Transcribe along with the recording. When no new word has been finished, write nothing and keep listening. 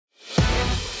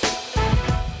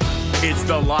It's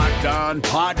the Locked On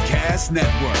Podcast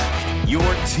Network, your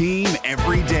team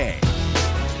every day.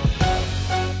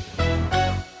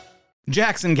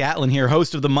 Jackson Gatlin here,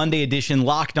 host of the Monday edition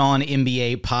Locked On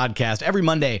NBA podcast. Every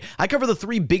Monday, I cover the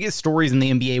three biggest stories in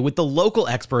the NBA with the local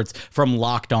experts from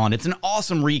Locked On. It's an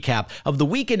awesome recap of the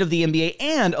weekend of the NBA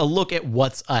and a look at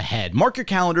what's ahead. Mark your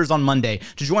calendars on Monday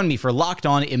to join me for Locked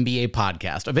On NBA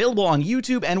podcast, available on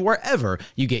YouTube and wherever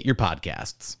you get your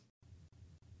podcasts.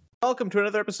 Welcome to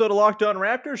another episode of Locked On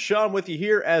Raptors. Sean with you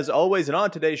here as always, and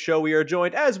on today's show we are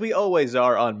joined, as we always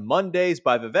are on Mondays,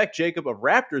 by Vivek Jacob of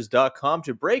Raptors.com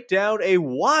to break down a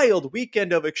wild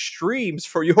weekend of extremes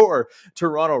for your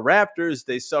Toronto Raptors.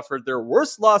 They suffered their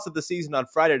worst loss of the season on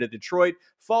Friday to Detroit,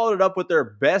 followed it up with their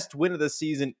best win of the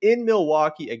season in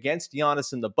Milwaukee against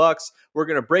Giannis and the Bucks. We're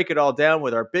going to break it all down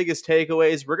with our biggest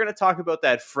takeaways. We're going to talk about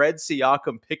that Fred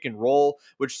Siakam pick and roll,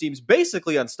 which seems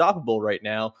basically unstoppable right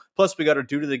now. Plus, we got our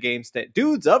dudes of the game,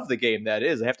 that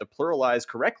is. I have to pluralize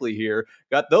correctly here.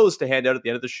 Got those to hand out at the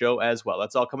end of the show as well.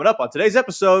 That's all coming up on today's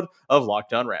episode of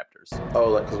Locked On Raptors.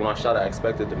 Because when I shot, I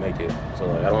expected to make it. So,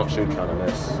 I don't shoot trying to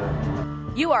miss.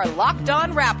 You are Locked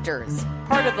On Raptors,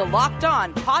 part of the Locked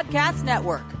On Podcast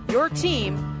Network, your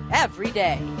team every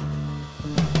day.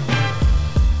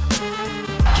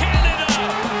 Canada,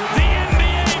 the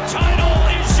NBA title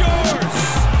is yours.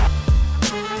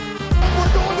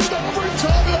 We're going to the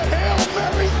overtime of the Hail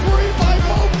Mary 3 by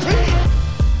Mo Pete.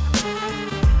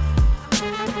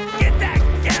 Get that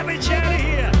garbage out of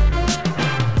here.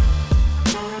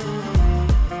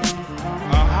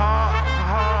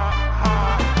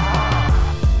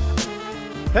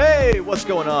 Hey, what's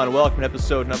going on? Welcome to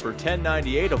episode number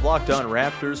 1098 of Locked On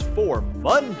Raptors for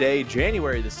Monday,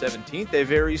 January the 17th, a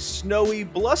very snowy,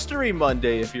 blustery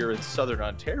Monday if you're in Southern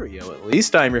Ontario, at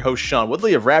least. I'm your host, Sean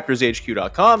Woodley of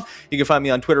RaptorsHQ.com. You can find me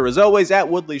on Twitter, as always, at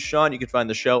WoodleySean. You can find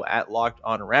the show at Locked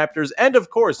On Raptors. And, of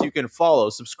course, you can follow,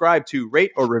 subscribe to,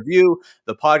 rate, or review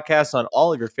the podcast on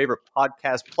all of your favorite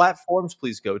podcast platforms.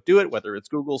 Please go do it, whether it's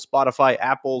Google, Spotify,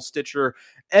 Apple, Stitcher,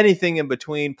 anything in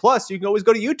between. Plus, you can always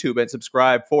go to YouTube and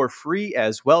subscribe for free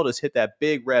as well. Just hit that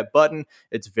big red button.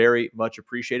 It's very much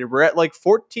appreciated. We're at like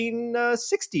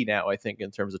 1460 now, I think, in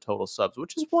terms of total subs,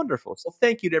 which is wonderful. So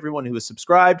thank you to everyone who has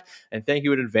subscribed, and thank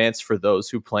you in advance for those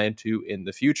who plan to in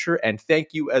the future. And thank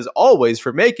you, as always,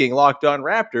 for making Locked On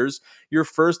Raptors your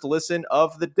first listen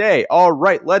of the day. All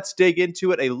right, let's dig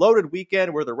into it. A loaded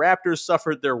weekend where the Raptors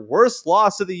suffered their worst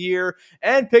loss of the year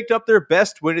and picked up their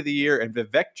best win of the year. And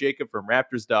Vivek Jacob from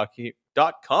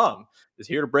Raptors.com is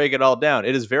here to break it all down.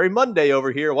 It is very Monday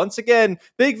over here. Once again,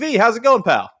 Big V, how's it going,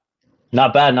 pal?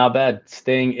 Not bad.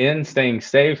 Staying in, staying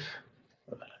safe.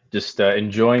 Just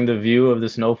enjoying the view of the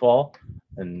snowfall.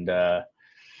 And I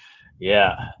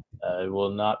will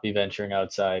not be venturing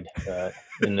outside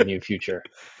in the near future.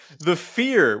 The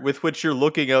fear with which you're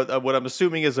looking out at what I'm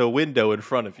assuming is a window in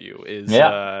front of you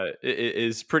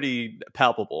is pretty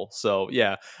palpable. So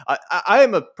yeah, I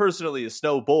am personally a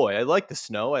snow boy. I like the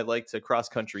snow. I like to cross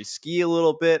country ski a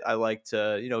little bit. I like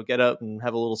to get out and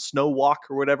have a little snow walk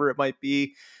or whatever it might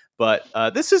be. But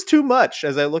this is too much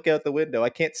as I look out the window. I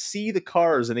can't see the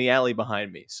cars in the alley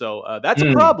behind me. So that's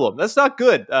a problem. That's not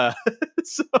good.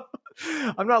 So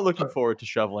I'm not looking forward to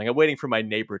shoveling. I'm waiting for my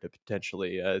neighbor to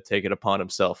potentially take it upon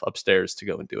himself upstairs to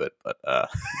go and do it. But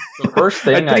the first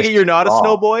thing I think you're not a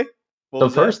snow boy. The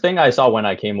first thing I saw when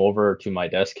I came over to my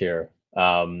desk here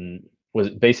was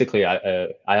basically I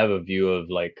have a view of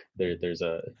there's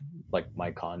a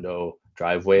my condo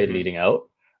driveway leading out.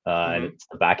 And it's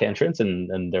the back entrance,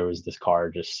 and there was this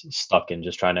car just stuck in,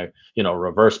 just trying to,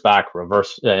 reverse back,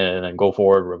 reverse, and then go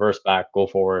forward, reverse back, go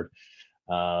forward.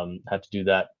 Had to do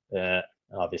that.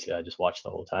 Obviously, I just watched the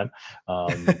whole time.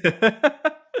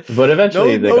 But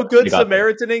eventually, no good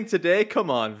Samaritaning today.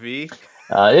 Come on, V.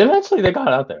 Eventually, they got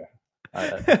out there.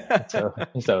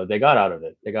 So they got out of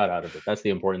it. That's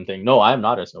the important thing. No, I'm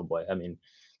not a snowboy. I mean,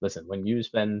 listen, when you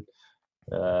spend,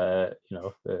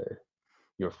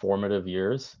 your formative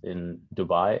years in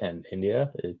Dubai and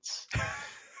India,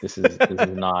 this is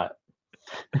not.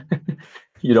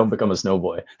 You don't become a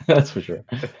snowboy. That's for sure.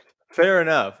 Fair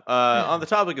enough. On the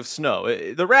topic of snow,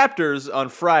 the Raptors on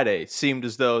Friday seemed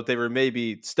as though they were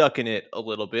maybe stuck in it a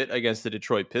little bit against the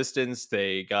Detroit Pistons.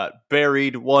 They got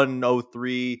buried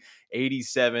 103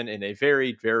 87 in a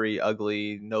very, very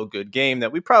ugly, no good game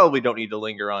that we probably don't need to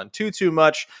linger on too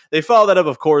much. They followed that up,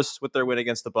 of course, with their win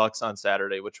against the Bucks on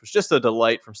Saturday, which was just a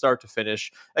delight from start to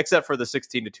finish, except for the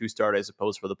 16-2 start, I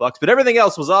suppose, for the Bucks. But everything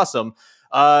else was awesome.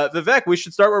 Vivek, we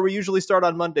should start where we usually start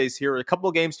on Mondays here. A couple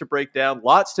of games to break down,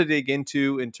 lots to dig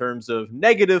into in terms of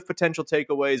negative potential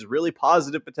takeaways, really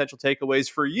positive potential takeaways.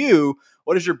 For you,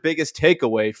 what is your biggest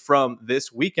takeaway from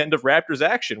this weekend of Raptors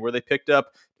action where they picked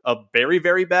up a very,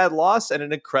 very bad loss and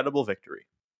an incredible victory?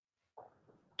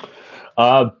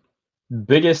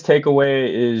 Biggest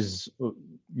takeaway is,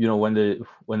 when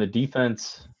the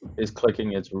defense is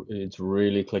clicking, it's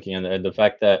really clicking, and the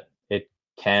fact that it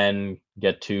can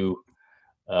get to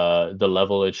the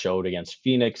level it showed against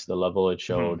Phoenix, the level it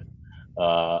showed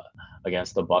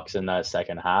against the Bucks in that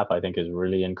second half, I think is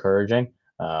really encouraging.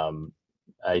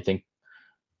 I think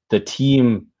the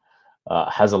team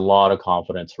has a lot of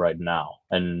confidence right now,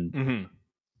 and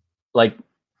like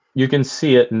you can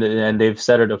see it, and they've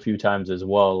said it a few times as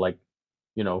well. Like,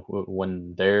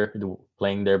 when they're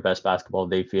playing their best basketball,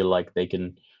 they feel like they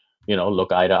can,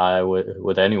 look eye to eye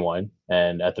with anyone,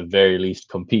 and at the very least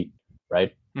compete,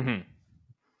 right?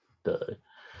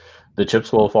 The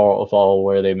chips will fall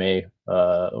where they may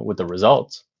with the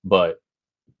results, but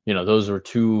those were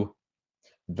two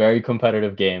very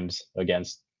competitive games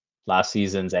against last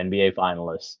season's NBA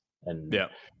finalists, and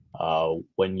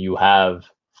when you have,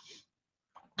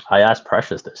 I asked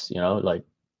Precious this,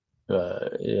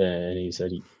 and he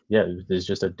said, there's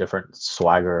just a different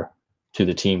swagger to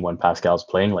the team when Pascal's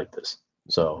playing like this.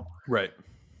 So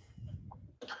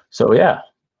yeah,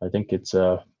 I think it's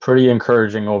pretty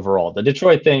encouraging overall. The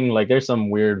Detroit thing, like, there's some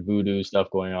weird voodoo stuff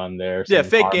going on there. Yeah,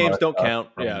 fake games don't count.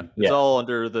 It's yeah. all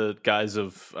under the guise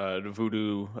of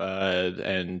voodoo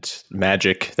and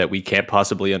magic that we can't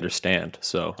possibly understand.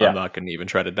 So I'm not going to even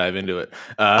try to dive into it.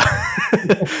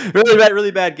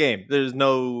 Really bad game. There's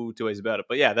no two ways about it.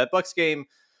 But yeah, that Bucks game,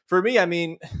 for me, I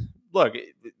mean, look,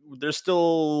 there's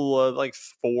still like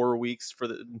 4 weeks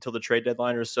until the trade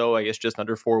deadline or so. I guess just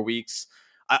under 4 weeks.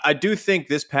 I do think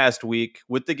this past week,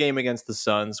 with the game against the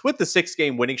Suns, with the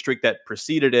 6-game winning streak that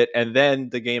preceded it, and then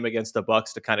the game against the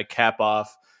Bucks to kind of cap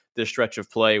off this stretch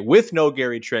of play with no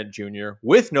Gary Trent Jr.,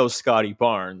 with no Scotty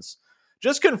Barnes,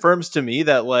 just confirms to me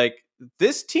that, like,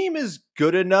 this team is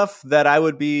good enough that I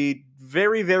would be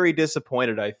very, very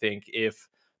disappointed, I think, if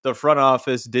the front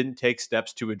office didn't take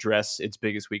steps to address its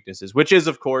biggest weaknesses, which is,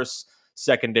 of course,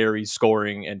 secondary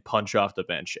scoring and punch off the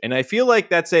bench. And I feel like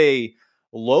that's a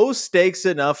low stakes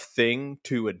enough thing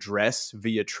to address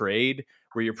via trade,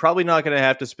 where you're probably not going to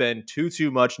have to spend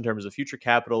too much in terms of future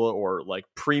capital or like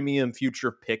premium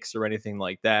future picks or anything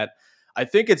like that. I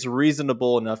think it's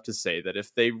reasonable enough to say that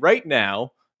if they right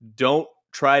now don't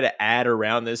try to add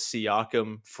around this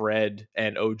Siakam, Fred,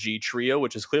 and OG trio,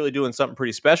 which is clearly doing something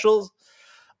pretty special,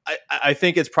 I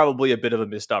think it's probably a bit of a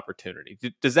missed opportunity.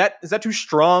 Is that too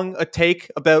strong a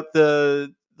take about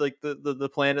the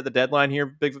plan at the deadline here,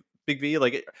 Big V?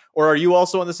 Like, or are you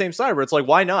also on the same side where it's like,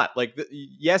 why not? Like,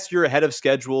 yes, you're ahead of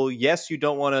schedule. Yes, you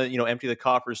don't want to, empty the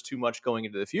coffers too much going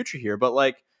into the future here, but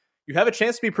like, you have a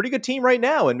chance to be a pretty good team right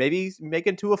now and maybe make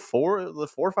it to the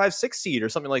 4, 5, 6 seed or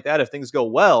something like that if things go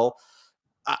well.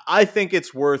 I think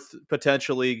it's worth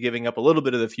potentially giving up a little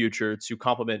bit of the future to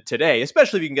complement today,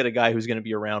 especially if you can get a guy who's going to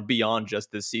be around beyond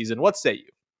just this season. What say you?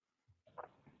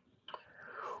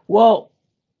 Well,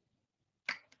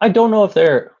 I don't know if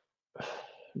they're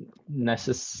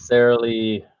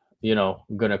necessarily,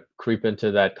 going to creep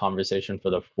into that conversation for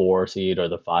the 4 seed or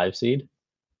the 5 seed.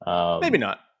 Maybe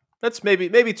not. That's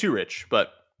maybe too rich,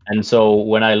 but. And so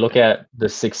when I look at the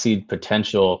 6 seed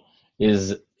potential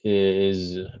is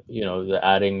the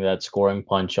adding that scoring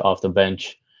punch off the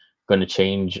bench going to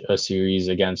change a series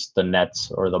against the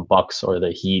Nets or the Bucks or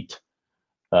the Heat?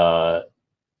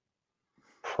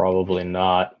 Probably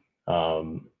not.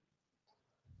 I'm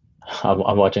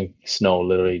watching snow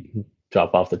literally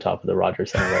drop off the top of the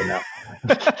Rogers Center right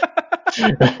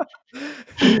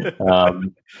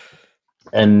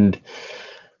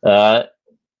now.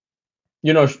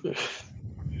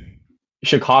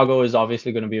 Chicago is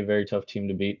obviously going to be a very tough team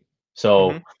to beat.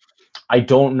 So I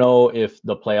don't know if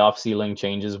the playoff ceiling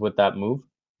changes with that move.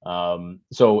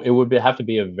 So it would have to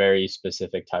be a very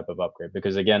specific type of upgrade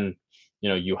because, again,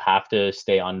 you have to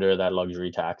stay under that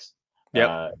luxury tax.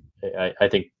 Yep. I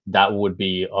think that would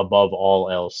be above all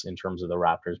else in terms of the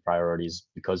Raptors' priorities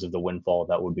because of the windfall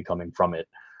that would be coming from it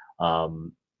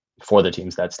for the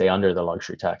teams that stay under the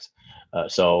luxury tax.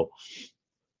 So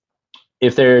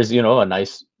if there's, a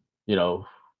nice,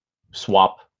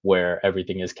 swap where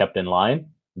everything is kept in line,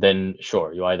 then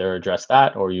sure, you either address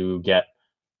that or you get,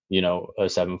 a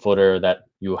 7-footer that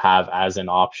you have as an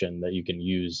option that you can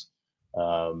use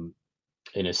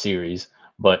in a series.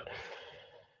 But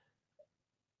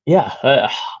yeah,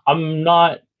 I'm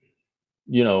not,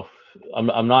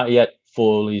 I'm not yet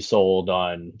fully sold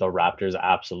on the Raptors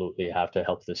absolutely have to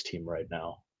help this team right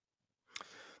now.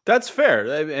 That's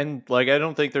fair. And like, I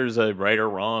don't think there's a right or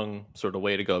wrong sort of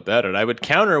way to go about it. I would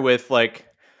counter with like,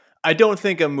 I don't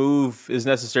think a move is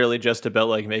necessarily just about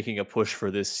like making a push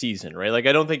for this season, right? Like,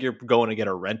 I don't think you're going to get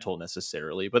a rental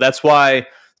necessarily, but that's why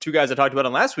two guys I talked about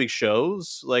on last week's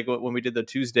shows, like when we did the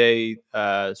Tuesday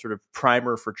sort of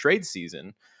primer for trade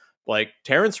season, like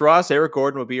Terrence Ross, Eric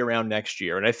Gordon will be around next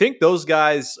year. And I think those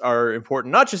guys are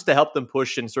important, not just to help them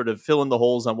push and sort of fill in the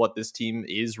holes on what this team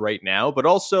is right now, but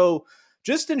also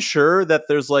just ensure that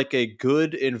there's like a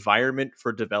good environment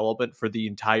for development for the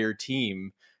entire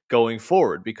team going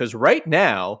forward. Because right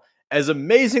now, as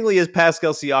amazingly as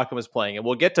Pascal Siakam is playing, and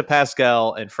we'll get to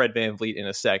Pascal and Fred VanVleet in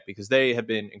a sec because they have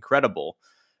been incredible.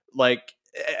 Like,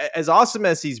 as awesome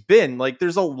as he's been, like,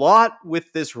 there's a lot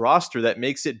with this roster that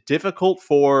makes it difficult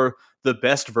for the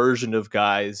best version of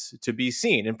guys to be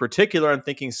seen. In particular, I'm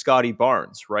thinking Scotty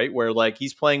Barnes, right? Where like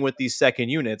he's playing with these second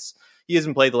units. He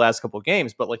hasn't played the last couple of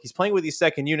games, but like he's playing with these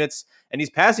second units and he's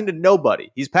passing to nobody.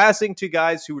 He's passing to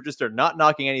guys who are not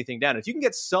knocking anything down. If you can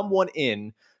get someone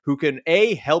in who can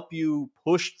help you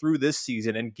push through this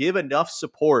season and give enough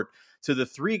support to the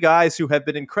three guys who have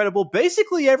been incredible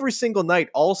basically every single night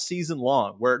all season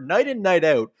long, where night in, night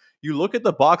out, you look at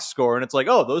the box score and it's like,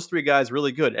 oh, those three guys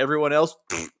really good. Everyone else,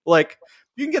 like,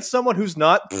 you can get someone who's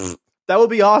not, that would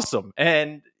be awesome.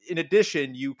 And in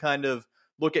addition, you kind of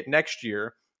look at next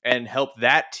year and help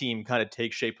that team kind of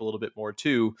take shape a little bit more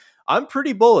too. I'm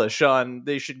pretty bullish on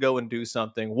they should go and do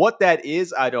something. What that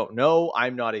is, I don't know.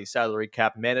 I'm not a salary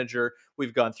cap manager.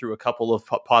 We've gone through a couple of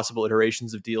possible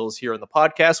iterations of deals here on the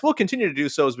podcast. We'll continue to do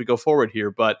so as we go forward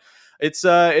here, but it's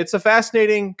a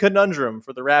fascinating conundrum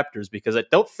for the Raptors because I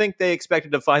don't think they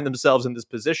expected to find themselves in this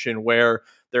position where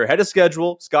they're ahead of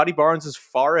schedule. Scotty Barnes is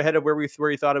far ahead of where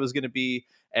he thought it was going to be,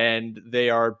 and they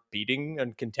are beating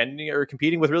and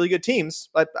competing with really good teams.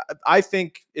 But I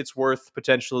think it's worth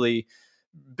potentially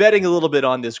betting a little bit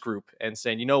on this group and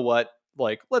saying, you know what,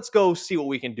 like, let's go see what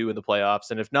we can do in the playoffs.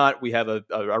 And if not, we have a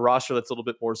roster that's a little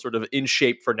bit more sort of in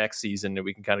shape for next season, and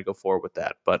we can kind of go forward with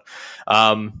that. But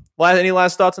any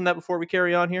last thoughts on that before we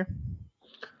carry on here?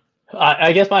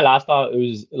 I guess my last thought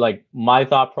was like my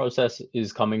thought process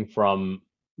is coming from,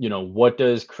 what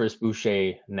does Chris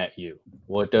Boucher net you?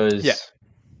 What does,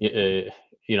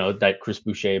 that Chris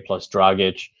Boucher plus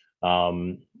Dragic,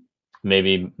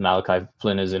 maybe Malachi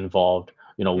Flynn is involved.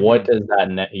 What does that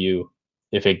net you?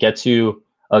 If it gets you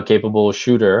a capable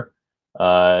shooter,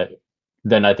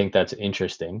 then I think that's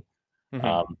interesting.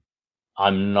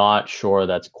 I'm not sure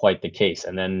that's quite the case.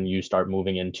 And then you start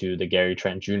moving into the Gary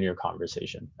Trent Jr.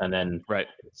 conversation. And then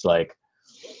it's like,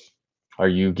 are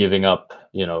you giving up,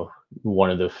 one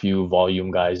of the few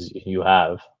volume guys you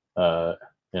have, to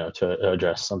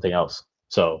address something else?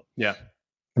 So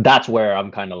that's where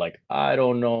I'm kind of like, I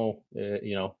don't know,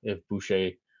 if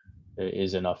Boucher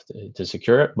is enough to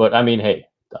secure it. But I mean, hey,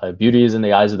 beauty is in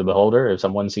the eyes of the beholder. If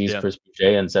someone sees Chris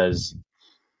Boucher and says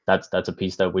that's a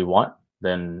piece that we want,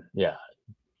 then that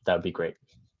would be great.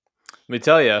 Let me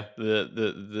tell you,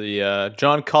 the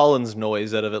John Collins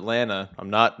noise out of Atlanta, I'm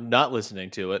not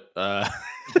listening to it. The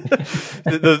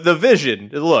vision.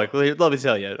 Look, let me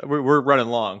tell you, we're running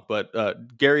long, but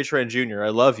Gary Trent Jr., I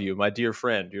love you, my dear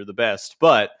friend. You're the best.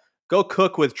 But go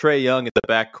cook with Trae Young in the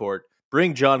backcourt.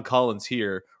 Bring John Collins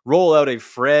here. Roll out a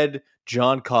Fred,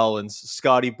 John Collins,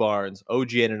 Scotty Barnes, OG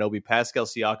Anunoby, Pascal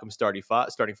Siakam starting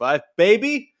five.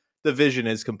 Baby, the vision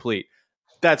is complete.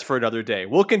 That's for another day.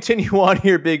 We'll continue on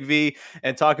here, Big V,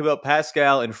 and talk about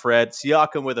Pascal and Fred.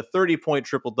 Siakam with a 30-point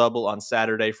triple-double on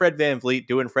Saturday. Fred VanVleet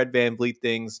doing Fred VanVleet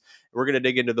things. We're going to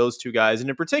dig into those two guys. And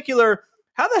in particular,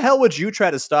 how the hell would you try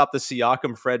to stop the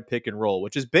Siakam-Fred pick and roll,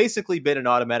 which has basically been an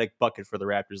automatic bucket for the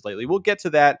Raptors lately? We'll get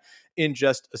to that in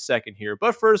just a second here.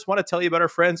 But first, want to tell you about our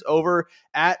friends over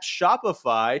at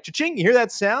Shopify. Cha-ching, you hear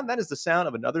that sound? That is the sound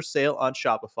of another sale on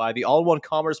Shopify, the all-in-one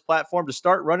commerce platform to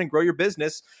start, run, and grow your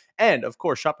business. And, of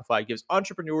course, Shopify gives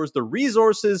entrepreneurs the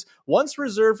resources once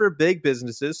reserved for big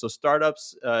businesses, so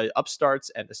startups, upstarts,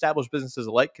 and established businesses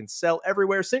alike can sell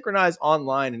everywhere, synchronize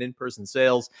online and in-person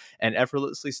sales, and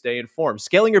effortlessly stay informed.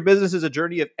 Scaling your business is a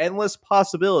journey of endless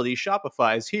possibilities.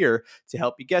 Shopify is here to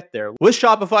help you get there. With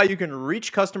Shopify, you can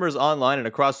reach customers online and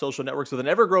across social networks with an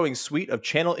ever-growing suite of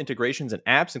channel integrations and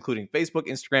apps, including Facebook,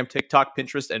 Instagram, TikTok,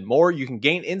 Pinterest, and more. You can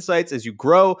gain insights as you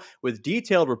grow with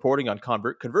detailed reporting on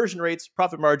conversion rates,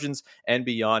 profit margins, and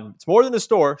beyond. It's more than a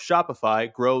store.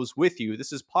 Shopify grows with you.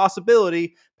 This is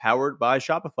Possibility powered by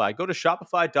Shopify. Go to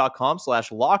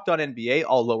shopify.com/LockedOnNBA,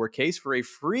 all lowercase, for a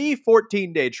free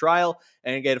 14-day trial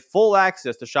and get full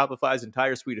access to Shopify's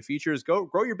entire suite of features. Go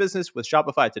grow your business with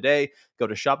Shopify today. Go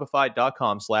to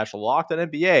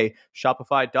shopify.com/LockedOnNBA,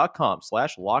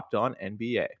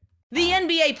 shopify.com/LockedOnNBA. The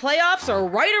NBA playoffs are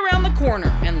right around the corner,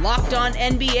 and Locked On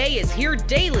NBA is here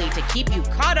daily to keep you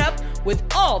caught up with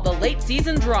all the late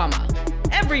season drama.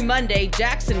 Every Monday,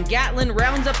 Jackson Gatlin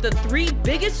rounds up the 3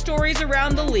 biggest stories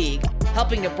around the league,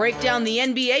 helping to break down the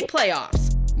NBA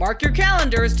playoffs. Mark your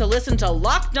calendars to listen to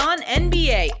Locked On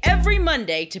NBA every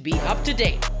Monday to be up to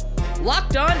date.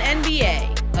 Locked On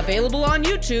NBA, available on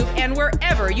YouTube and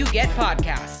wherever you get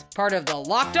podcasts. Part of the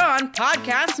Locked On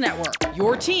Podcast Network,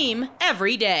 your team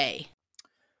every day.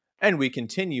 And we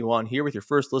continue on here with your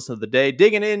first listen of the day,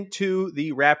 digging into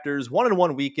the Raptors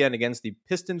 1-1 weekend against the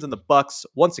Pistons and the Bucks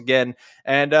once again.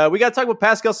 And we got to talk about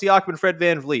Pascal Siakam and Fred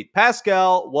VanVleet.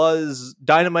 Pascal was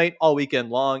dynamite all weekend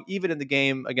long, even in the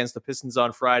game against the Pistons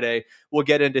on Friday. We'll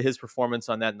get into his performance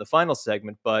on that in the final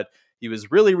segment, but he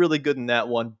was really, really good in that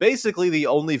one. Basically the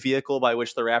only vehicle by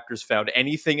which the Raptors found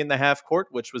anything in the half court,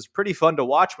 which was pretty fun to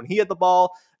watch when he had the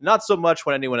ball, not so much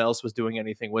when anyone else was doing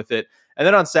anything with it. And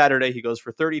then on Saturday, he goes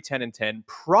for 30, 10, and 10.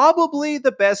 Probably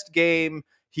the best game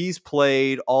he's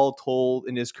played all told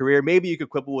in his career. Maybe you could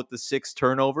quibble with the 6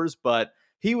 turnovers, but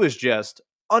he was just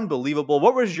unbelievable.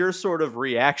 What was your sort of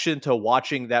reaction to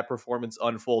watching that performance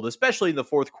unfold, especially in the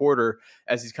fourth quarter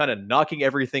as he's kind of knocking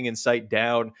everything in sight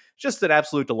down? Just an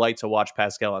absolute delight to watch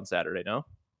Pascal on Saturday, no?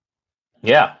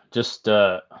 Yeah, just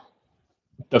the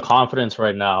confidence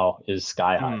right now is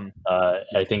sky high.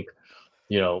 I think,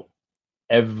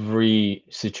 every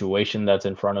situation that's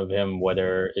in front of him,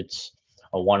 whether it's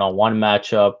a one-on-one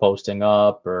matchup, posting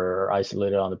up, or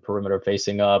isolated on the perimeter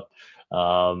facing up,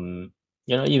 even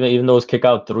those kick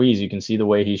out threes, you can see the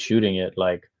way he's shooting it.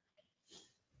 Like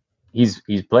he's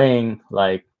playing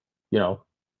like,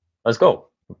 let's go.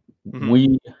 Mm-hmm.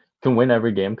 We can win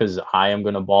every game because I am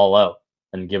going to ball out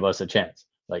and give us a chance.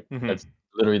 Like that's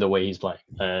literally the way he's playing.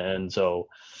 And so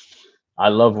I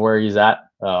love where he's at.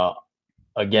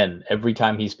 Again, every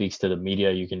time he speaks to the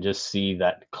media, you can just see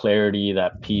that clarity,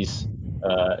 that peace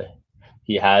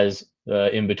he has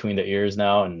in between the ears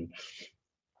now. And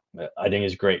I think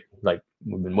it's great. Like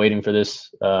we've been waiting for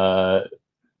this for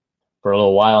a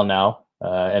little while now.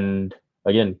 And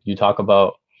again, you talk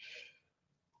about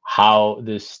how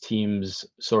this team's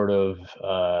sort of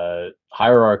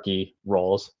hierarchy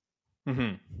rolls.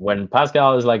 Mm-hmm. When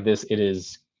Pascal is like this, it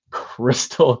is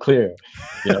crystal clear.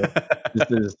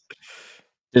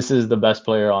 This is the best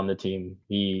player on the team.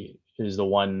 He is the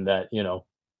one that,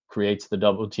 creates the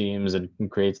double teams and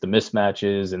creates the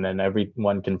mismatches, and then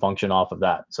everyone can function off of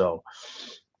that. So,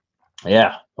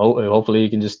 yeah, hopefully he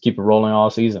can just keep it rolling all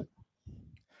season.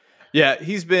 Yeah,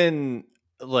 he's been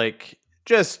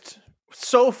just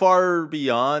so far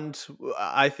beyond,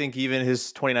 I think, even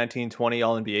his 2019-20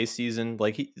 All-NBA season.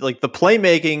 The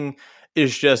playmaking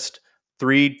is just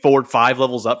 3, 4, 5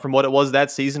 levels up from what it was that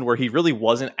season, where he really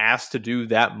wasn't asked to do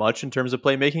that much in terms of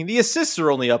playmaking. The assists are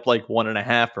only up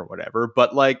 1.5 or whatever,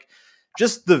 but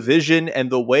just the vision and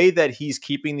the way that he's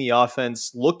keeping the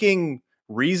offense looking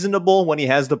reasonable when he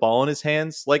has the ball in his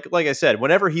hands. Like I said,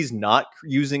 whenever he's not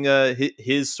using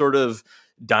his sort of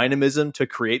dynamism to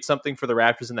create something for the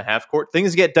Raptors in the half court,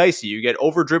 things get dicey. You get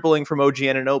over dribbling from OG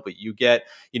Anunoby. You get,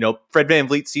 Fred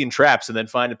VanVleet seeing traps and then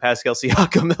finding Pascal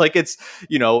Siakam.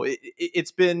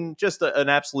 It's been just an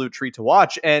absolute treat to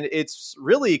watch. And it's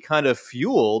really kind of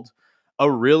fueled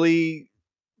a really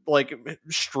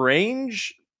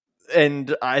strange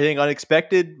and I think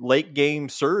unexpected late game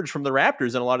surge from the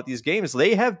Raptors in a lot of these games.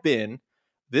 They have been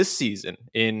this season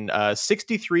in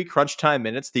 63 crunch time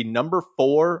minutes, the number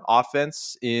 4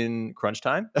 offense in crunch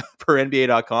time per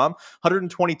NBA.com,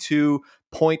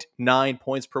 122.9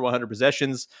 points per 100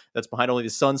 possessions. That's behind only the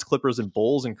Suns, Clippers, and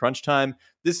Bulls in crunch time.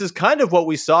 This is kind of what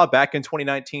we saw back in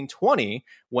 2019-20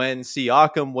 when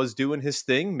Siakam was doing his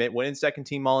thing, winning second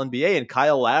team All-NBA, and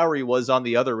Kyle Lowry was on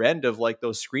the other end of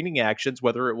those screening actions,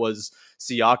 whether it was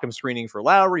Siakam screening for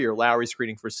Lowry or Lowry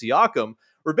screening for Siakam.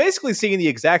 We're basically seeing the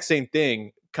exact same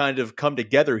thing kind of come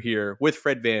together here with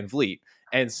Fred VanVleet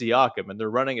and Siakam, and they're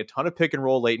running a ton of pick and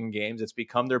roll late in games. It's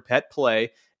become their pet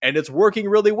play, and it's working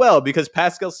really well because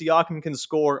Pascal Siakam can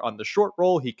score on the short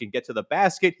roll. He can get to the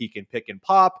basket. He can pick and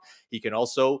pop. He can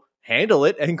also handle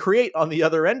it and create on the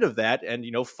other end of that, and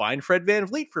find Fred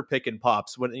VanVleet for pick and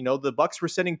pops. When the Bucks were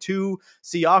sending two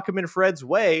Siakam and Fred's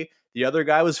way, the other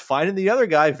guy was finding the other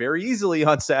guy very easily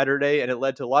on Saturday, and it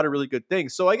led to a lot of really good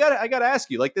things. So I gotta ask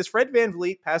you, like, this Fred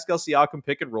VanVleet, Pascal Siakam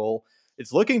pick and roll,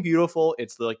 it's looking beautiful.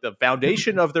 It's the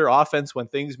foundation of their offense when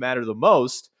things matter the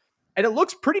most. And it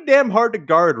looks pretty damn hard to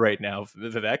guard right now,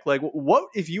 Vivek. Like, what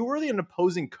if you were an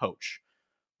opposing coach?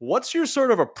 What's your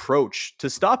sort of approach to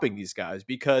stopping these guys?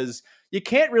 Because you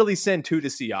can't really send two to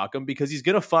Siakam because he's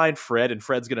going to find Fred, and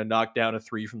Fred's going to knock down a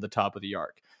three from the top of the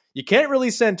arc. You can't really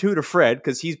send two to Fred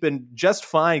because he's been just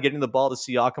fine getting the ball to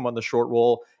Siakam on the short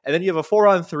roll. And then you have a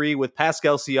 4-on-3 with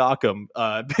Pascal Siakam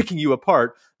picking you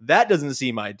apart. That doesn't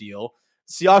seem ideal.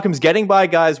 Siakam's getting by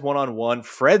guys one-on-one.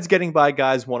 Fred's getting by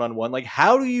guys one-on-one. Like,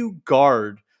 how do you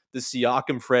guard the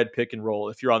Siakam-Fred pick and roll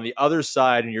if you're on the other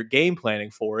side and you're game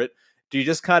planning for it? Do you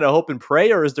just kind of hope and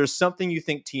pray, or is there something you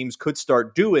think teams could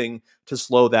start doing to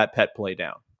slow that pet play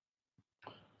down?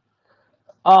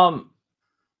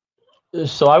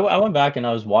 So I went back and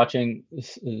I was watching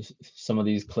some of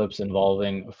these clips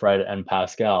involving Fred and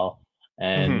Pascal,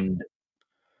 and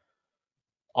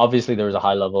obviously there was a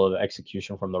high level of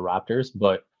execution from the Raptors,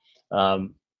 but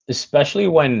especially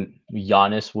when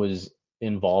Giannis was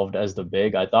involved as the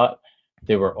big, I thought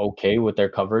they were okay with their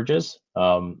coverages.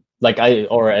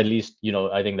 Or at least,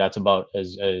 I think that's about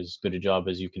as good a job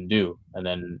as you can do, and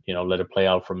then, let it play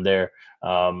out from there.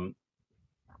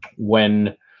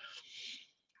 When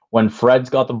Fred's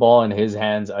got the ball in his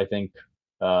hands, I think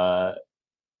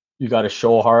you got to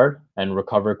show hard and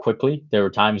recover quickly. There were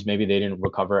times maybe they didn't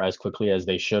recover as quickly as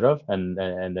they should have, and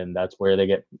then that's where they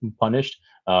get punished.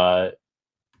 And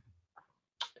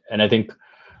I think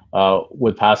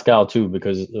with Pascal too,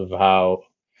 because of how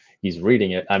he's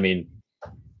reading it, I mean,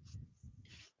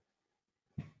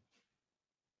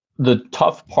 the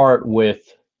tough part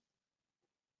with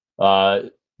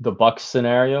the Bucks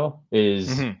scenario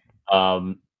is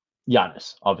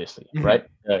Giannis, obviously, right?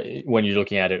 When you're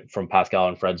looking at it from Pascal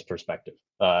and Fred's perspective.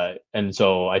 And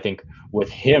so I think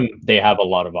with him, they have a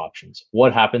lot of options.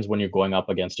 What happens when you're going up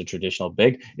against a traditional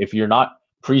big? If you're not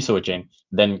pre-switching,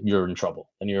 then you're in trouble,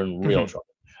 and you're in real trouble.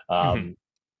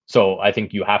 So I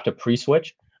think you have to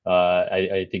pre-switch.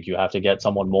 I think you have to get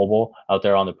someone mobile out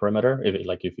there on the perimeter. If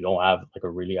you don't have like a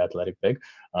really athletic big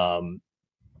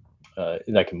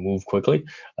that can move quickly.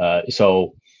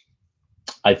 So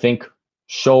I think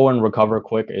show and recover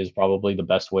quick is probably the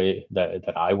best way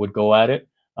that I would go at it.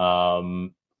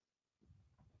 And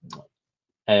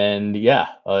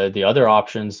the other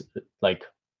options,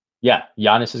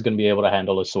 Giannis is going to be able to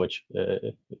handle a switch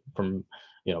from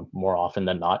more often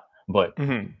than not, but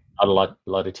not a lot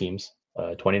of teams.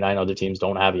 29 other teams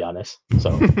don't have Giannis,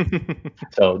 so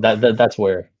that's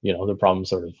where the problems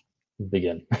sort of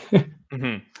begin.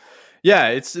 Yeah,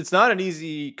 it's not an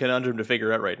easy conundrum to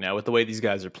figure out right now with the way these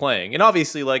guys are playing. And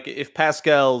obviously, like, if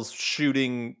Pascal's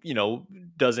shooting,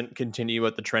 doesn't continue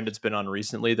at the trend it's been on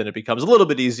recently, then it becomes a little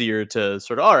bit easier to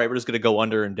sort of, all right, we're just going to go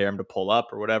under and dare him to pull up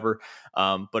or whatever.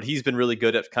 But he's been really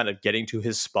good at kind of getting to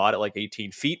his spot at like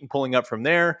 18 feet and pulling up from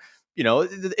there.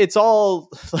 It's all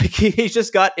like he's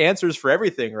just got answers for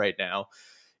everything right now.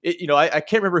 I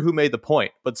can't remember who made the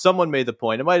point, but someone made the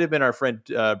point. It might have been our friend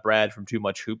Brad from Too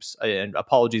Much Hoops, and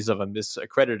apologies if I'm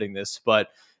misaccrediting this, but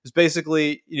it's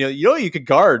basically, you could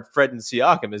guard Fred and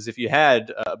Siakam is if you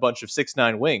had a bunch of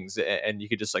 6'9" wings and you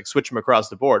could just like switch them across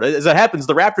the board. As that happens,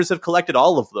 the Raptors have collected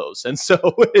all of those, and so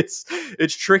it's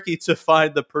tricky to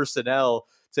find the personnel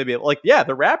to be like, the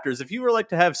Raptors, if you were like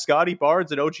to have Scotty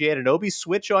Barnes and OG Anunoby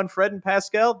switch on Fred and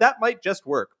Pascal, that might just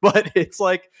work. But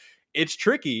it's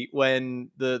tricky when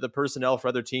the personnel for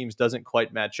other teams doesn't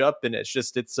quite match up. And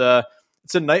it's a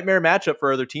nightmare matchup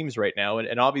for other teams right now.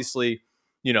 And obviously,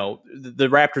 the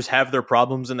Raptors have their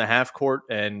problems in the half court,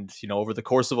 and, over the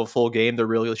course of a full game, they're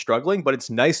really struggling, but it's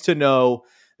nice to know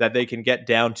that they can get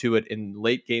down to it in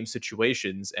late game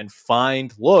situations and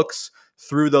find looks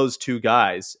through those two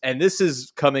guys. And this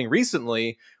is coming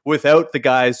recently without the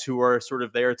guys who are sort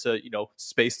of there to,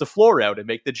 space the floor out and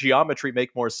make the geometry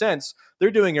make more sense.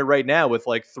 They're doing it right now with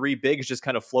like three bigs just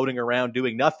kind of floating around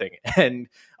doing nothing. And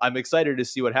I'm excited to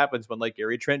see what happens when like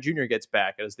Gary Trent Jr. gets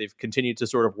back, as they've continued to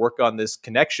sort of work on this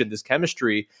connection, this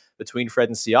chemistry between Fred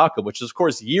and Siakam, which is of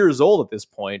course years old at this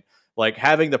point. Like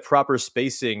having the proper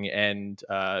spacing and,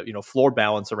 floor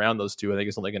balance around those two, I think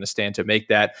is only going to stand to make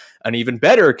that an even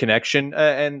better connection.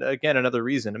 And again, another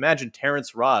reason, imagine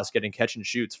Terrence Ross getting catch and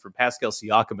shoots for Pascal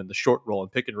Siakam in the short roll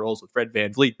and pick and rolls with Fred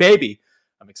VanVleet, baby.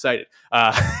 I'm excited.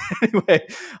 Anyway,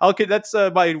 that's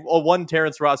my one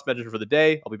Terrence Ross mention for the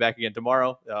day. I'll be back again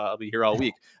tomorrow. I'll be here all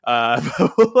week.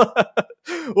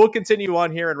 We'll continue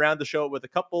on here and round the show with a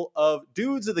couple of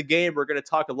dudes of the game. We're going to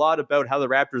talk a lot about how the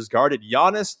Raptors guarded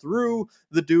Giannis through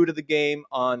the dude of the game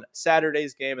on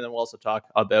Saturday's game. And then we'll also talk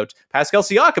about Pascal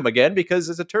Siakam again, because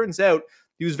as it turns out,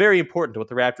 he was very important to what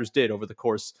the Raptors did over the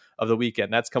course of the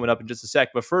weekend. That's coming up in just a sec.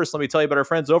 But first, let me tell you about our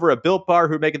friends over at Built Bar,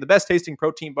 who are making the best tasting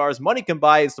protein bars money can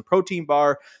buy. It's the protein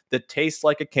bar that tastes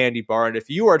like a candy bar. And if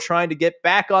you are trying to get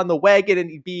back on the wagon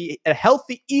and be a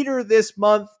healthy eater this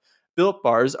month, Built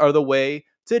Bars are the way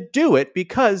to do it,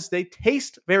 because they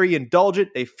taste very indulgent.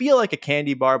 They feel like a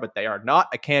candy bar, but they are not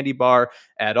a candy bar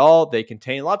at all. They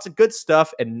contain lots of good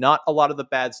stuff and not a lot of the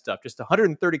bad stuff. Just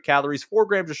 130 calories, 4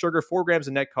 grams of sugar, 4 grams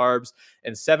of net carbs,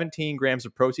 and 17 grams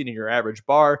of protein in your average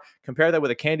bar. Compare that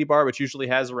with a candy bar, which usually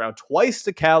has around twice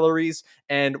the calories.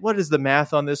 And what is the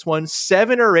math on this one?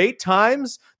 7 or 8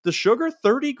 times the sugar,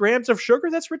 30 grams of sugar.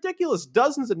 That's ridiculous.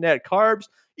 Dozens of net carbs.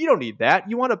 You don't need that.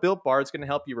 You want a Built Bar. It's going to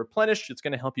help you replenish. It's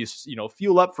going to help you,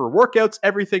 fuel up for workouts,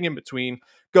 everything in between.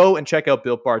 Go and check out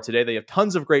Built Bar today. They have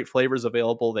tons of great flavors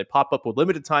available. They pop up with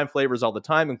limited time flavors all the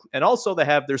time. And also they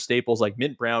have their staples like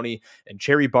mint brownie and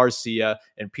cherry barcia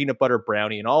and peanut butter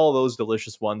brownie and all those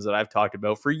delicious ones that I've talked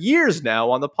about for years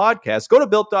now on the podcast. Go to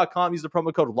Built.com, use the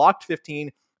promo code LOCKED15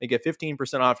 and get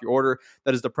 15% off your order.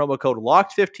 That is the promo code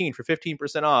LOCKED15 for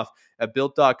 15% off at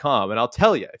Built.com. And I'll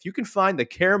tell you, if you can find the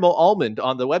caramel almond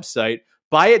on the website,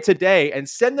 buy it today and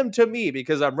send them to me,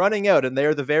 because I'm running out and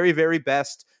they're the very, very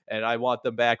best and I want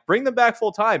them back. Bring them back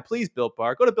full time, please, Built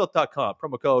Bar. Go to Built.com,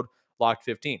 promo code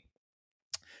LOCKED15.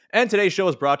 And today's show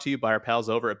is brought to you by our pals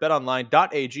over at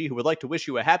betonline.ag, who would like to wish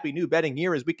you a happy new betting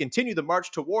year as we continue the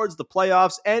march towards the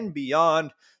playoffs and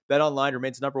beyond. BetOnline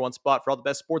remains the number one spot for all the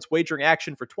best sports wagering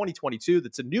action for 2022.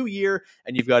 That's a new year,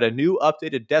 and you've got a new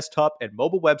updated desktop and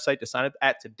mobile website to sign up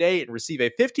at today and receive a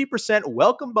 50%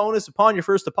 welcome bonus upon your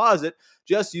first deposit.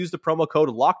 Just use the promo code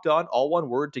LOCKEDON, all one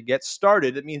word, to get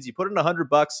started. It means you put in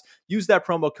 $100, use that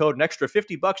promo code, an extra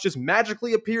 $50 just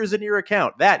magically appears in your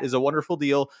account. That is a wonderful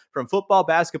deal. From football,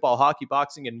 basketball, hockey,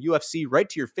 boxing, and UFC, right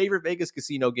to your favorite Vegas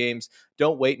casino games.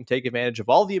 Don't wait and take advantage of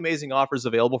all the amazing offers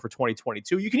available for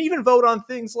 2022. You can even vote on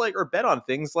things or bet on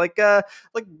things like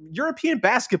European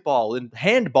basketball and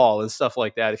handball and stuff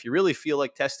like that. If you really feel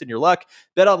like testing your luck,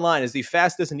 BetOnline is the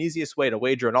fastest and easiest way to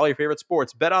wager on all your favorite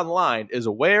sports. BetOnline is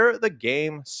where the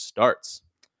game starts.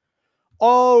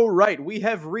 All right, we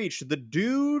have reached the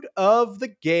dude of the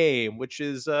game, which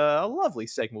is a lovely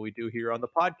segment we do here on the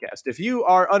podcast. If you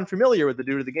are unfamiliar with the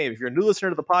dude of the game, if you're a new listener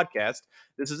to the podcast,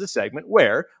 this is a segment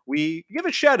where we give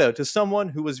a shout out to someone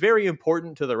who was very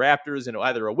important to the Raptors in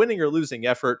either a winning or losing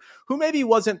effort, who maybe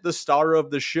wasn't the star of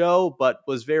the show, but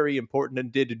was very important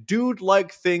and did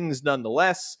dude-like things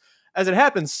nonetheless. As it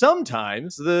happens,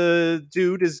 sometimes the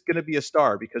dude is going to be a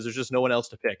star because there's just no one else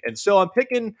to pick. And so I'm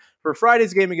picking for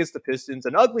Friday's game against the Pistons,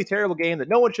 an ugly, terrible game that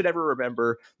no one should ever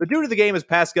remember. The dude of the game is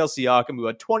Pascal Siakam, who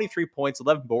had 23 points,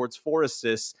 11 boards, 4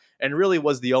 assists, and really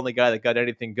was the only guy that got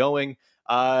anything going.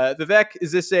 Vivek,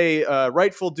 is this a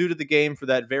rightful dude of the game for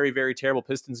that very, very terrible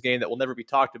Pistons game that will never be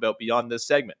talked about beyond this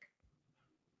segment?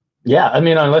 Yeah, I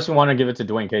mean, unless you want to give it to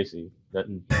Dwayne Casey.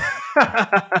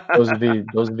 Those would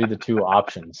be the two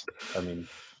options. I mean,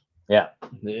 yeah,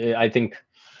 I think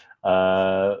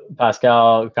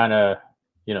Pascal kind of,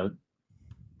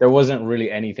 there wasn't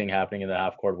really anything happening in the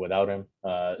half court without him.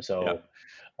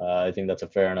 I think that's a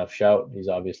fair enough shout. He's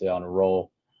obviously on a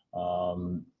roll.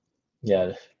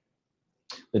 The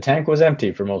tank was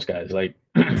empty for most guys. Like,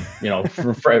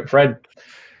 for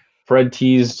Fred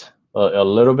teased a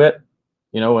little bit,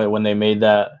 when they made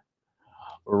that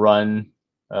run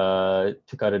to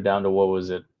cut it down to, what was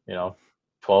it, 12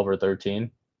 or 13,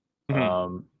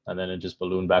 and then it just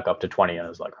ballooned back up to 20, and I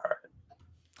was like, all right.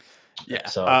 Yeah.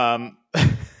 So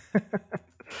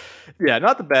yeah,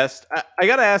 not the best. I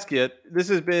gotta ask you, this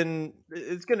has been,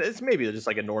 it's maybe just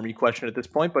like a normie question at this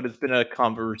point, but it's been a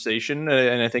conversation,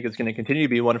 and I think it's going to continue to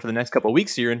be one for the next couple of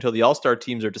weeks here until the All-Star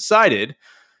teams are decided.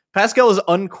 Pascal is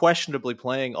unquestionably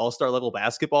playing all-star level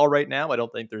basketball right now. I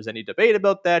don't think there's any debate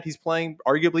about that. He's playing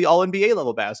arguably all NBA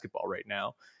level basketball right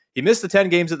now. He missed the 10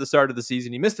 games at the start of the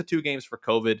season. He missed the 2 games for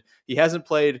COVID. He hasn't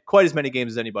played quite as many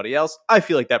games as anybody else. I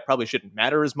feel like that probably shouldn't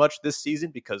matter as much this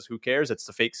season, because who cares? It's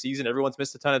the fake season. Everyone's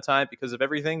missed a ton of time because of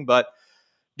everything. But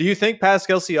do you think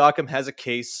Pascal Siakam has a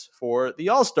case for the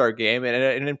All-Star game?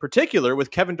 And in particular,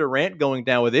 with Kevin Durant going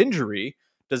down with injury,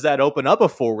 does that open up a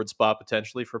forward spot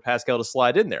potentially for Pascal to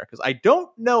slide in there? Because I don't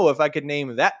know if I could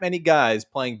name that many guys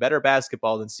playing better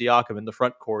basketball than Siakam in the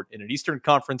front court in an Eastern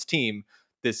Conference team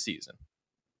this season.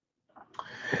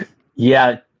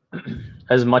 Yeah,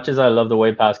 as much as I love the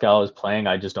way Pascal is playing,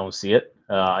 I just don't see it.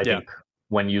 I Yeah. think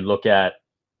when you look at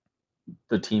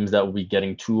the teams that will be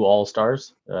getting 2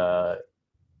 All-Stars,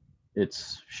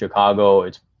 it's Chicago,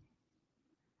 it's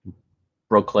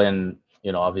Brooklyn.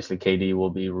 Obviously KD will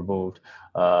be removed,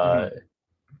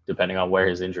 depending on where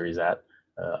his injury's at.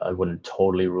 I wouldn't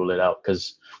totally rule it out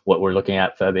because what we're looking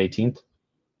at Feb 18th,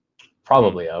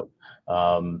 probably out.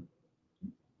 Feb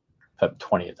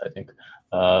 20th, I think.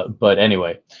 But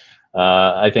anyway,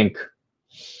 I think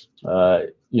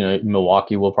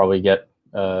Milwaukee will probably get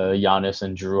Giannis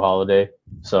and Drew Holiday.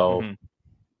 So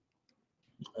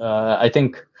I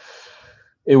think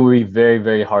it would be very,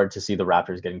 very hard to see the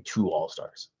Raptors getting 2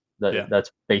 All-Stars.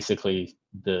 That's basically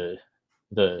the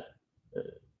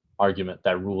argument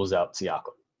that rules out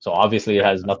Siakam. So obviously it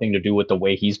has nothing to do with the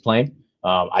way he's playing.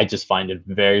 I just find it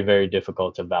very, very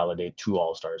difficult to validate 2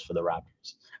 All-Stars for the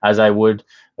Raptors, as I would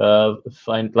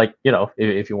find,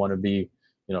 if you want to be,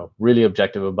 really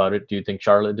objective about it. Do you think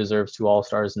Charlotte deserves 2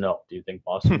 All-Stars? No. Do you think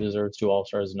Boston deserves 2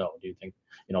 All-Stars? No. Do you think,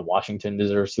 Washington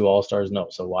deserves 2 All-Stars? No.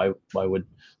 So why would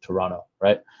Toronto,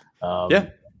 right?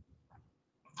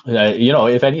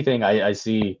 If anything, I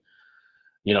see,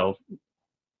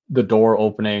 the door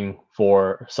opening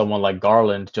for someone like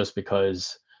Garland, just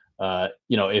because,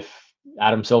 if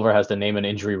Adam Silver has to name an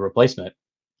injury replacement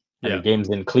and the game's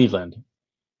in Cleveland,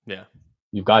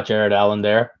 you've got Jared Allen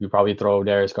there. You probably throw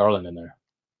Darius Garland in there.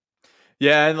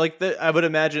 Yeah, and I would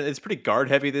imagine it's pretty guard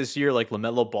heavy this year. Like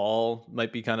LaMelo Ball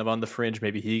might be kind of on the fringe.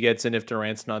 Maybe he gets in if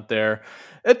Durant's not there.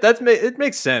 It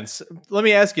makes sense. Let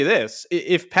me ask you this: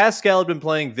 if Pascal had been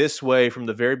playing this way from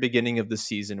the very beginning of the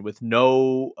season, with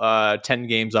no 10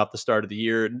 games off the start of the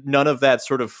year, none of that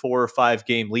sort of 4 or 5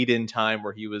 game lead-in time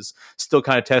where he was still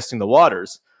kind of testing the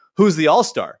waters, who's the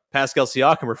All-Star? Pascal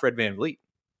Siakam or Fred VanVleet?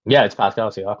 Yeah, it's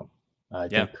Pascal Siakam. I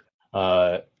think.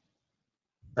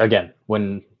 Again,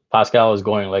 when Pascal is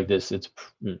going like this, it's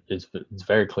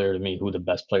very clear to me who the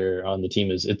best player on the team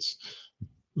is. It's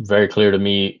very clear to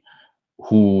me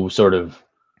who sort of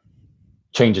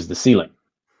changes the ceiling,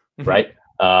 right?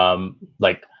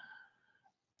 Like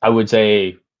I would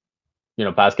say,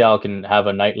 Pascal can have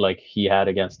a night like he had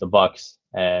against the Bucks,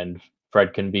 and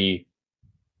Fred can be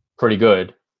pretty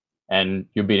good, and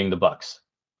you're beating the Bucks.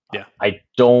 Yeah, I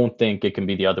don't think it can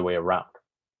be the other way around,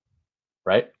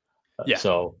 right? Yeah.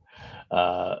 So,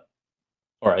 or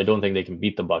I don't think they can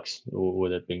beat the Bucks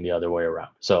with it being the other way around.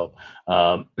 So,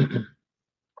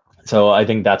 so I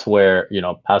think that's where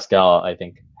Pascal, I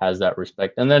think, has that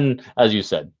respect. And then, as you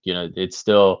said, it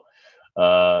still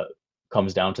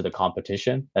comes down to the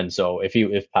competition. And so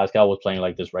if Pascal was playing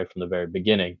like this right from the very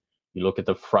beginning, you look at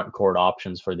the front court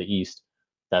options for the East.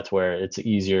 That's where it's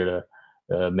easier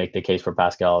to make the case for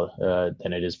Pascal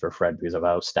than it is for Fred because of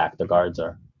how stacked the guards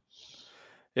are.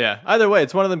 Yeah. Either way,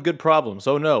 it's one of them good problems.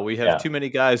 Oh no, we have too many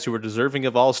guys who are deserving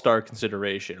of All-Star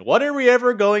consideration. What are we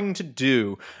ever going to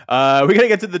do? We're gonna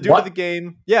get to the dude of the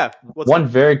game. Yeah. One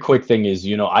very quick thing is,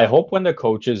 I hope when the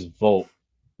coaches vote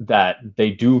that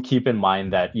they do keep in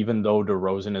mind that even though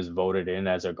DeRozan is voted in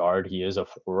as a guard, he is a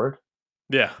forward.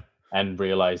 Yeah. And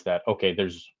realize that, okay,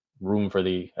 there's room for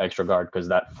the extra guard because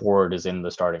that forward is in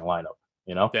the starting lineup,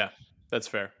 Yeah. That's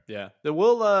fair. Yeah.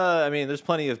 There's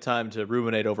plenty of time to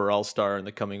ruminate over All-Star in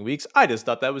the coming weeks. I just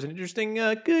thought that was an interesting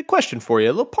good question for you.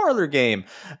 A little parlor game.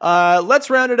 Let's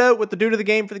round it out with the dude of the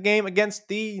game for the game against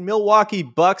the Milwaukee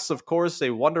Bucks. Of course, a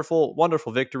wonderful,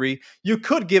 wonderful victory. You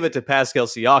could give it to Pascal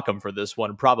Siakam for this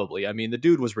one, probably. I mean, the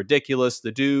dude was ridiculous.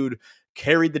 The dude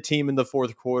carried the team in the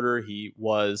fourth quarter. He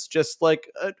was just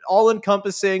like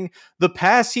all-encompassing. The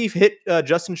pass he hit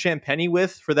Justin Champagnie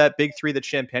with for that big 3 that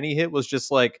Champagnie hit was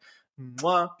just like,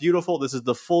 mwah, beautiful. This is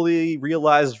the fully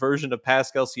realized version of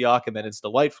Pascal Siakam, and it's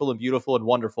delightful and beautiful and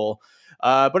wonderful.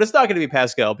 But it's not going to be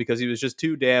Pascal because he was just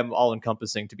too damn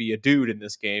all-encompassing to be a dude in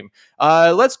this game.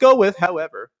 Let's go with,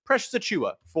 however, Precious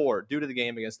Achiuwa for dude of the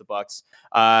game against the Bucks.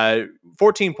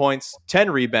 14 points, 10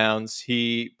 rebounds.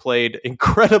 He played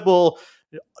incredible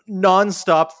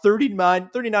nonstop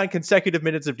 39 consecutive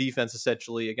minutes of defense,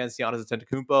 essentially, against Giannis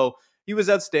Antetokounmpo. He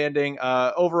was outstanding.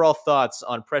 Overall thoughts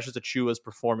on Precious Achiuwa's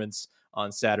performance on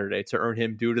Saturday to earn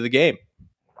him due to the game?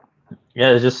 Yeah,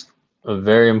 it's just a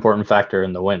very important factor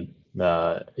in the win.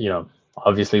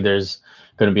 Obviously there's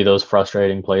going to be those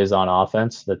frustrating plays on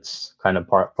offense. That's kind of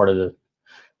part of the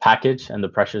package and the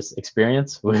Precious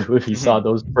experience. We saw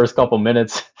those first couple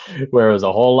minutes where it was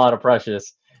a whole lot of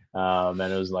Precious. And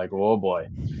it was like, oh boy.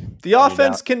 The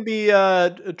offense can be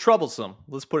troublesome.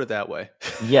 Let's put it that way.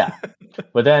 Yeah.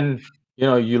 But then,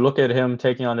 you look at him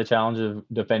taking on the challenge of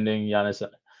defending Giannis,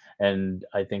 and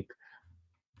I think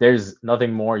there's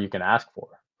nothing more you can ask for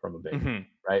from a big, Mhm.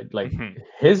 right? Like Mhm.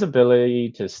 his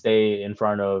ability to stay in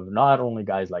front of not only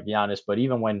guys like Giannis, but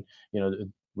even when,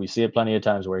 we see it plenty of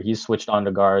times where he's switched on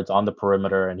to guards on the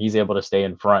perimeter and he's able to stay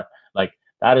in front. Like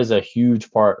that is a huge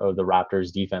part of the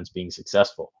Raptors defense being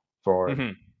successful for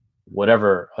Mhm.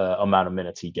 whatever amount of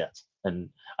minutes he gets. And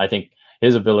I think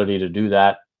his ability to do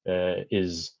that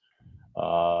is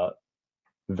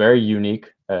very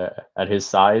unique at his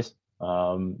size.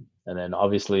 And then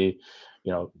obviously,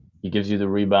 he gives you the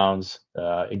rebounds.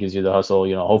 It gives you the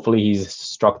hustle. Hopefully he's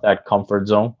struck that comfort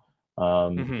zone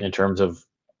Mhm. in terms of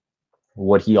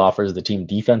what he offers the team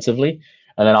defensively.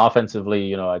 And then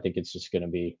offensively, I think it's just going to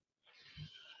be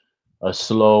a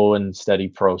slow and steady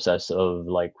process of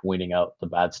like weaning out the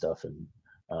bad stuff and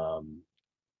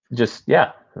just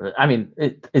yeah. I mean,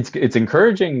 it's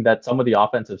encouraging that some of the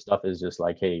offensive stuff is just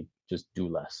like, hey, just do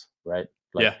less, right?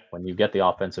 Like Yeah. when you get the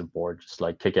offensive board, just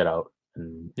like kick it out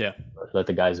and Yeah. let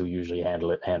the guys who usually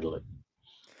handle it.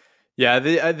 Yeah,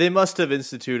 they must have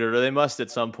instituted, or they must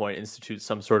at some point institute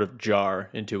some sort of jar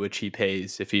into which he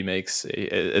pays if he makes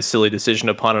a silly decision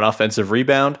upon an offensive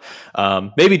rebound.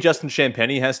 Maybe Justin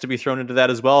Champagnie has to be thrown into that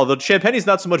as well. Although Champagnie's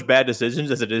not so much bad decisions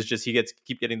as it is just he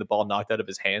keep getting the ball knocked out of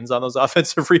his hands on those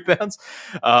offensive rebounds.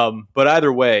 But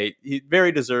either way, he's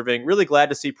very deserving. Really glad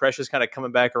to see Precious kind of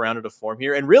coming back around into form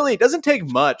here. And really, it doesn't take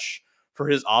much for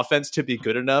his offense to be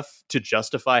good enough to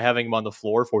justify having him on the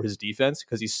floor for his defense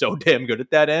because he's so damn good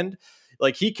at that end.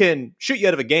 Like he can shoot you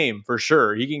out of a game for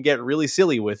sure. He can get really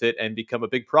silly with it and become a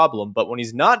big problem. But when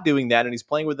he's not doing that and he's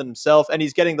playing with himself and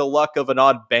he's getting the luck of an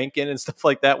odd bank in and stuff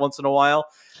like that once in a while,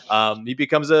 he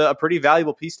becomes a pretty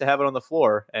valuable piece to have it on the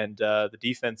floor. And the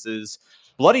defense is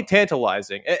bloody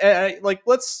tantalizing. Like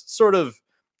let's sort of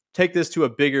take this to a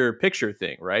bigger picture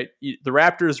thing, right? The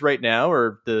Raptors right now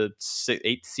are the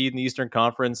 8th seed in the Eastern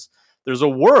Conference. There's a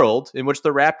world in which the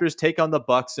Raptors take on the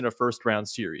Bucks in a first round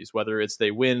series, whether it's they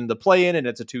win the play-in and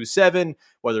it's a 2-7,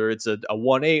 whether it's a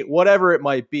 1-8, whatever it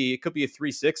might be. It could be a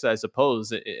 3-6, I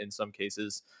suppose, in some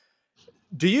cases.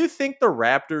 Do you think the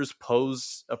Raptors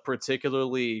pose a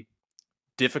particularly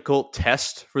difficult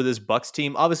test for this Bucks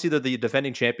team? Obviously, they're the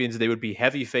defending champions. They would be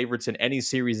heavy favorites in any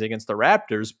series against the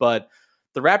Raptors, but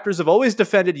the Raptors have always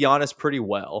defended Giannis pretty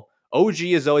well. OG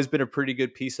has always been a pretty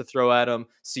good piece to throw at him.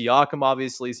 Siakam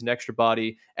obviously is an extra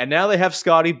body. And now they have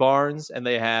Scotty Barnes and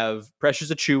they have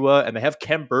Precious Achua and they have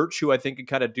Kem Birch, who I think can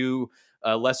kind of do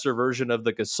a lesser version of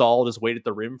the Gasol, just wait at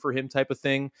the rim for him type of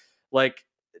thing. Like,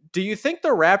 do you think the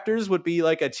Raptors would be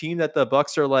like a team that the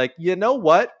Bucks are like, you know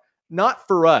what? Not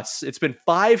for us. It's been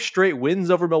 5 straight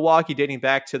wins over Milwaukee, dating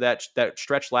back to that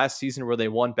stretch last season where they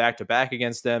won back to back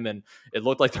against them, and it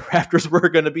looked like the Raptors were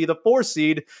going to be the 4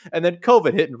 seed, and then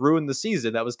COVID hit and ruined the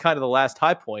season. That was kind of the last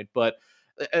high point. But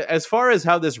as far as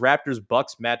how this Raptors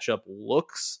Bucks matchup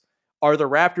looks, are the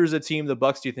Raptors a team the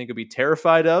Bucks do you think would be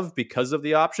terrified of because of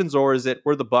the options, or is it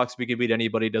we're the Bucks, we can beat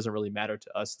anybody, it doesn't really matter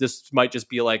to us? This might just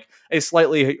be like a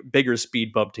slightly bigger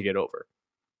speed bump to get over.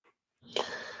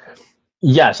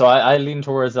 Yeah, so I lean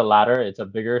towards the latter. It's a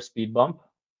bigger speed bump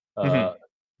Mm-hmm.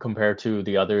 compared to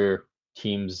the other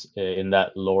teams in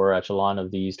that lower echelon of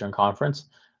the Eastern Conference.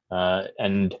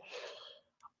 And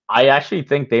I actually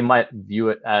think they might view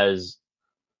it as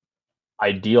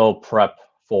ideal prep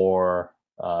for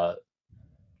a,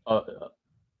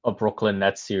 a Brooklyn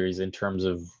Nets series in terms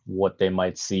of what they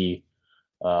might see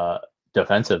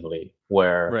defensively,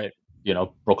 where Right.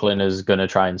 Brooklyn is going to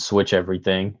try and switch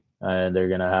everything, and they're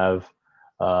going to have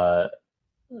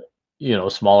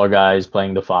smaller guys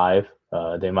playing the 5.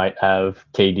 They might have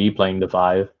KD playing the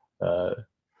 5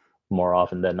 more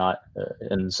often than not,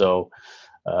 and so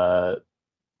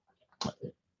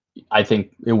I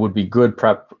think it would be good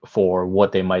prep for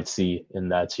what they might see in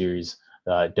that series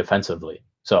defensively.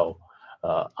 So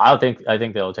I think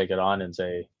they'll take it on and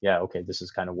say, yeah, okay, this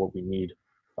is kind of what we need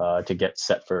to get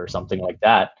set for something like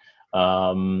that.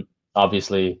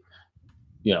 Obviously,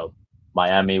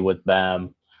 Miami with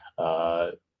Bam,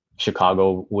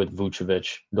 Chicago with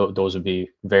Vucevic, those would be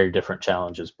very different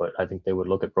challenges. But I think they would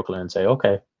look at Brooklyn and say,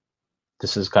 okay,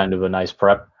 this is kind of a nice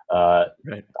prep.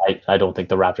 Right. I don't think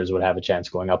the Raptors would have a chance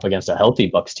going up against a healthy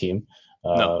Bucks team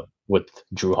No. with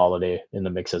Drew Holiday in the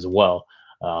mix as well.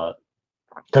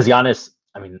 Because Giannis,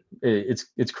 I mean,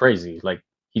 it's crazy. Like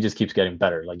he just keeps getting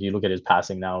better. Like you look at his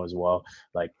passing now as well.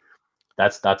 Like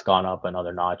that's gone up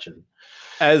another notch. And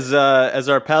as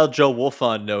our pal Joe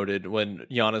Wolfond noted, when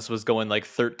Giannis was going like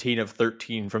 13 of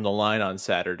 13 from the line on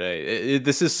Saturday,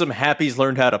 this is some Happy's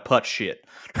learned how to putt shit.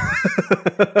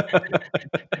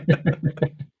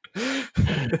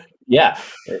 Yeah,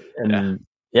 and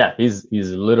yeah, he's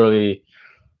literally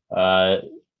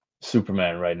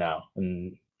Superman right now,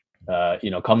 and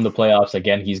come the playoffs,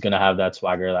 again, he's going to have that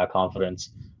swagger, that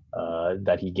confidence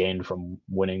that he gained from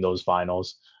winning those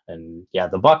finals. And yeah,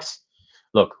 the Bucks,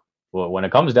 look, when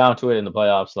it comes down to it in the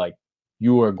playoffs, like,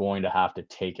 you are going to have to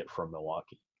take it from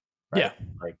Milwaukee. Right? Yeah.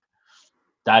 Like,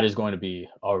 that is going to be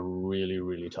a really,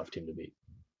 really tough team to beat.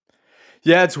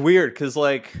 Yeah, it's weird because,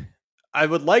 like, I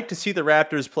would like to see the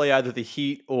Raptors play either the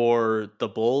Heat or the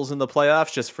Bulls in the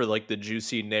playoffs just for, like, the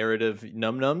juicy narrative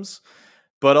num-nums.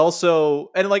 But also,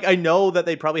 and, like, I know that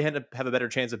they probably have a better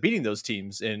chance of beating those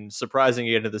teams and surprising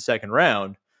it into the second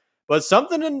round. But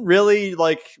something really,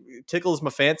 like, tickles my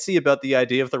fancy about the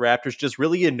idea of the Raptors just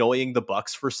really annoying the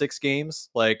Bucks for 6 games.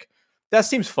 Like, that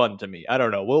seems fun to me. I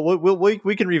don't know.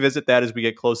 We can revisit that as we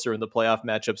get closer and the playoff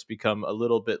matchups become a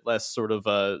little bit less sort of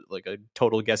like a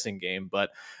total guessing game.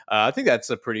 But I think that's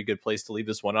a pretty good place to leave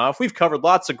this one off. We've covered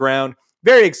lots of ground.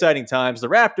 Very exciting times. The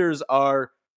Raptors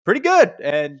are pretty good,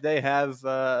 and they have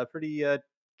a pretty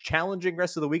challenging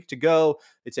rest of the week to go.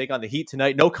 They take on the Heat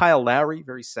tonight. No Kyle Lowry,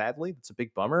 very sadly. It's a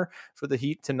big bummer for the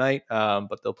Heat tonight,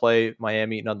 but they'll play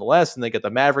Miami nonetheless, and they get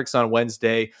the Mavericks on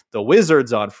Wednesday, the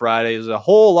Wizards on Friday. There's a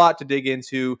whole lot to dig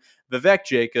into. Vivek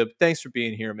Jacob, thanks for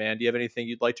being here, man. Do you have anything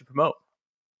you'd like to promote?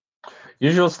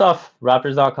 Usual stuff,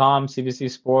 Raptors.com, CBC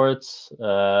Sports.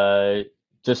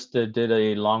 Just did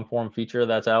a long-form feature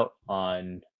that's out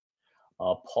on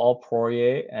Paul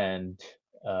Poirier and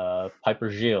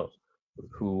Piper Gilles,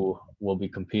 who will be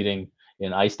competing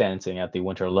in ice dancing at the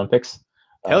Winter Olympics.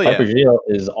 Hell yeah. Piper Gilles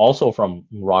is also from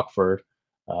Rockford,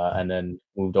 and then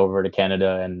moved over to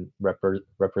Canada and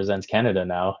represents Canada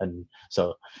now. And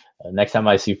so next time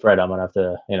I see Fred, I'm gonna have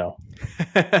to,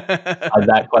 have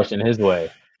that question his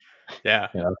way. Yeah.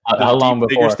 How long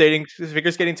before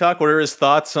figure skating talk? What are his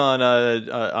thoughts on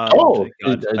I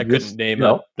couldn't name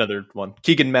another one.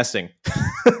 Keegan Messing.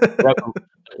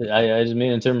 I just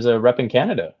mean in terms of repping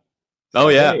Canada. So,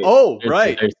 yeah. Hey,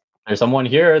 right. There's someone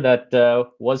here that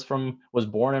was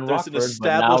born in Rockford, an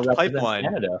established but now pipeline.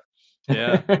 Canada.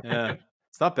 Yeah.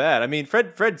 It's not bad. I mean,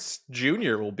 Fred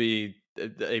Jr. will be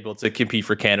able to compete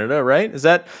for Canada, right?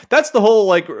 That's the whole,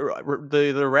 like,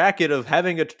 the racket of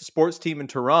having a sports team in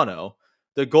Toronto.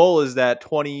 The goal is that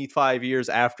 25 years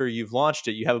after you've launched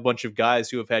it, you have a bunch of guys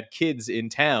who have had kids in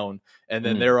town, and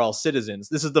then they're all citizens.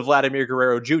 This is the Vladimir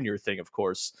Guerrero Jr. thing, of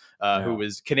course, who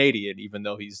is Canadian, even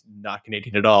though he's not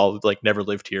Canadian at all, like never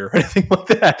lived here or anything like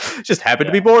that. Just happened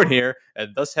to be born here,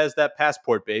 and thus has that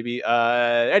passport, baby.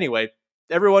 Anyway,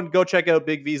 everyone go check out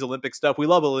Big V's Olympic stuff. We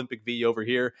love Olympic V over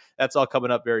here. That's all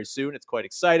coming up very soon. It's quite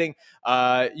exciting.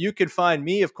 You can find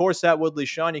me, of course, at Woodley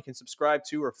Sean. You can subscribe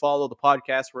to or follow the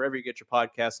podcast wherever you get your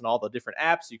podcasts and all the different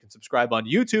apps. You can subscribe on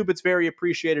YouTube. It's very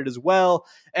appreciated as well.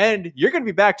 And you're going to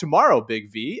be back tomorrow, Big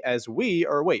V,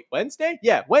 Wednesday?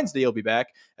 Yeah, Wednesday you'll be back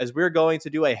as we're going to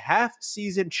do a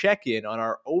half-season check-in on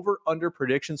our over-under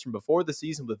predictions from before the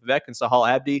season with Vivek and Sahal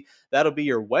Abdi. That'll be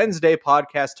your Wednesday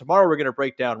podcast. Tomorrow we're going to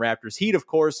break down Raptors Heat, of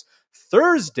course.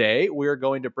 Thursday, we're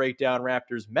going to break down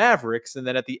Raptors Mavericks. And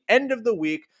then at the end of the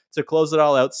week, to close it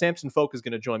all out, Samson Folk is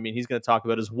going to join me, and he's going to talk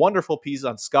about his wonderful piece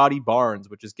on Scotty Barnes,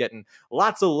 which is getting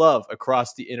lots of love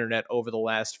across the internet over the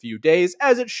last few days,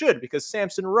 as it should, because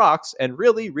Samson rocks and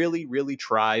really, really, really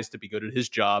tries to be good at his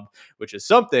job, which is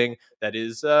something that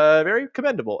is very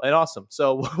commendable and awesome.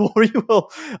 So we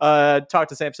will talk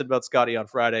to Samson about Scotty on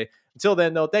Friday. Until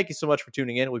then, though, thank you so much for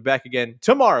tuning in. We'll be back again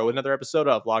tomorrow with another episode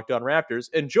of Locked On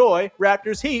Raptors. Enjoy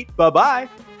Raptors Heat. Bye-bye.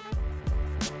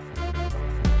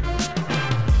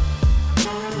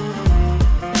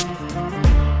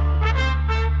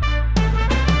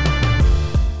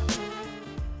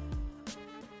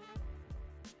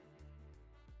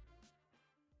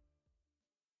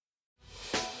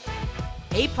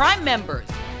 Hey, Prime members,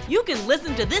 you can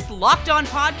listen to this Locked On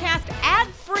podcast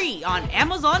ad-free on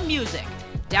Amazon Music.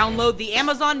 Download the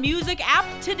Amazon Music app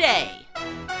today.